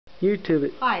YouTube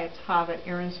it. Hi, it's Chava at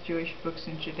Aaron's Jewish Books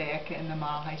in Judaica in the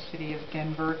Mile High City of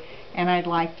Denver, and I'd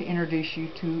like to introduce you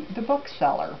to the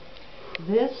bookseller.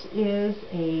 This is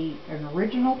an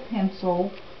original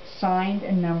pencil, signed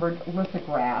and numbered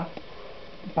lithograph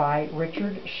by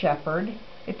Richard Shepard.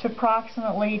 It's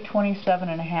approximately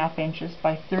 27.5 inches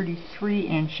by 33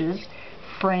 inches,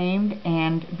 framed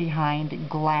and behind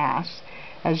glass.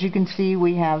 As you can see,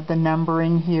 we have the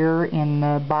numbering here in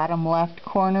the bottom left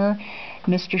corner.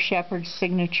 Mr. Shepard's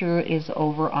signature is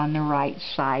over on the right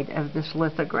side of this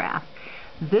lithograph.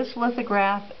 This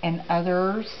lithograph and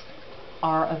others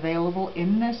are available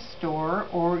in this store,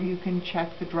 or you can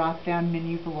check the drop-down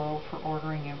menu below for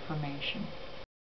ordering information.